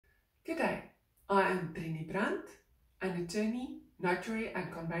Good day, I am Drienie, an attorney, notary and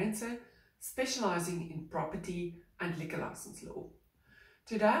conveyancer specializing in property and liquor license law.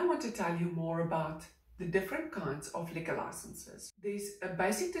 Today I want to tell you more about the different kinds of liquor licenses. There's a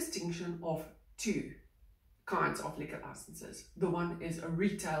basic distinction of two kinds of liquor licenses. The one is a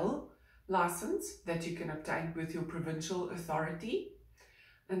retail license that you can obtain with your provincial authority,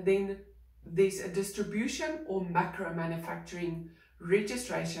 and then there's a distribution or macro manufacturing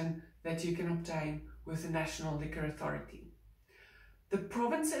registration that you can obtain with the National Liquor Authority. The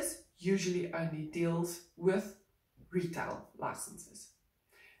provinces usually only deals with retail licenses.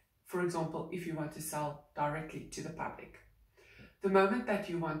 For example, if you want to sell directly to the public. The moment that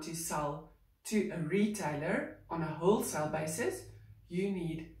you want to sell to a retailer on a wholesale basis, you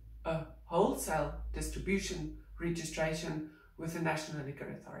need a wholesale distribution registration with the National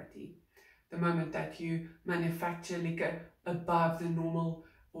Liquor Authority. The moment that you manufacture liquor above the normal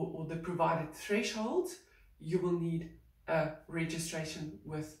or the provided thresholds, you will need a registration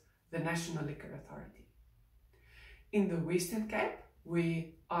with the National Liquor Authority. In the Western Cape, where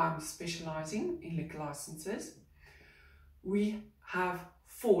I'm specializing in liquor licenses, we have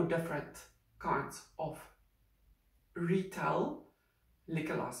 4 different kinds of retail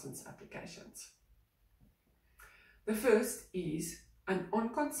liquor license applications. The first is an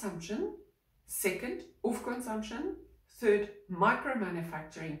on-consumption, second, off-consumption, third,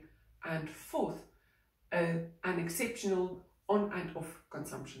 micro-manufacturing, and fourth, an exceptional on and off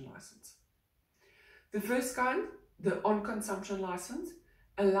consumption license. The first kind, the on-consumption license,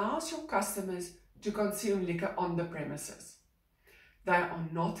 allows your customers to consume liquor on the premises. They are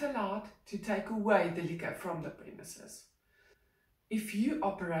not allowed to take away the liquor from the premises. If you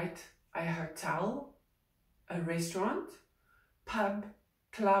operate a hotel, a restaurant, pub,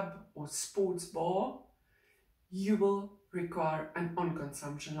 club or sports bar, you will require an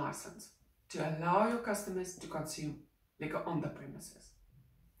on-consumption license to allow your customers to consume liquor on the premises.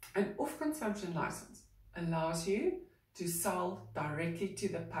 An off-consumption license allows you to sell directly to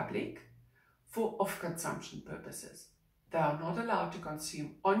the public for off-consumption purposes. They are not allowed to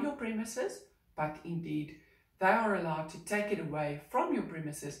consume on your premises, but indeed they are allowed to take it away from your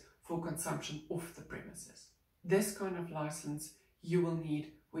premises for consumption off the premises. This kind of license you will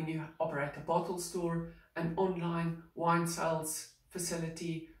need when you operate a bottle store, an online wine sales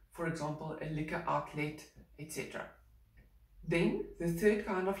facility, for example, a liquor outlet, etc. Then the third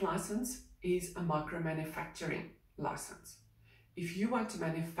kind of license is a micro-manufacturing license. If you want to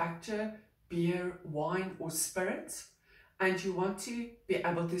manufacture beer, wine or spirits and you want to be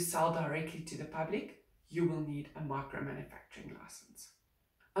able to sell directly to the public, you will need a micro-manufacturing license.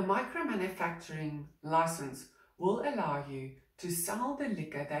 A micro-manufacturing license will allow you to sell the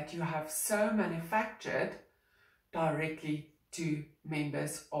liquor that you have so manufactured directly to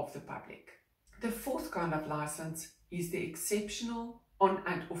members of the public. The fourth kind of license is the exceptional on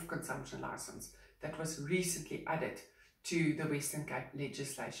and off consumption license that was recently added to the Western Cape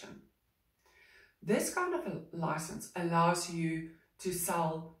legislation. This kind of a license allows you to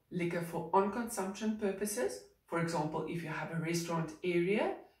sell liquor for on consumption purposes, for example, if you have a restaurant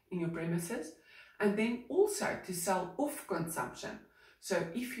area in your premises, and then also to sell off consumption. So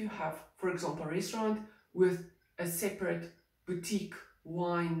if you have, for example, a restaurant with a separate boutique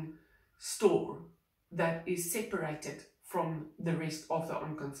wine store that is separated from the rest of the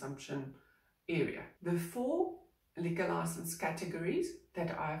on consumption area. The 4 liquor license categories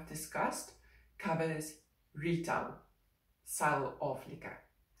that I have discussed covers retail sale of liquor.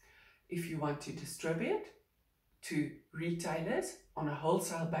 If you want to distribute to retailers on a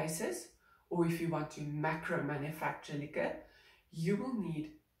wholesale basis, or if you want to macro manufacture liquor, you will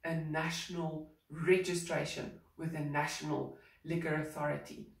need a national registration with the National Liquor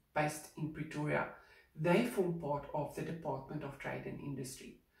Authority based in Pretoria. They form part of the Department of Trade and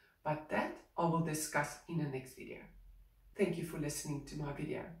Industry, but that I will discuss in the next video. Thank you for listening to my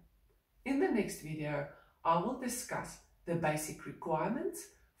video. In the next video, I will discuss the basic requirements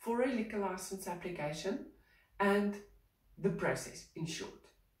for a liquor license application and the process in short.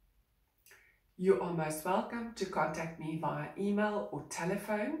 You are most welcome to contact me via email or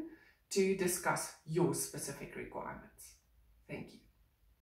telephone to discuss your specific requirements. Thank you.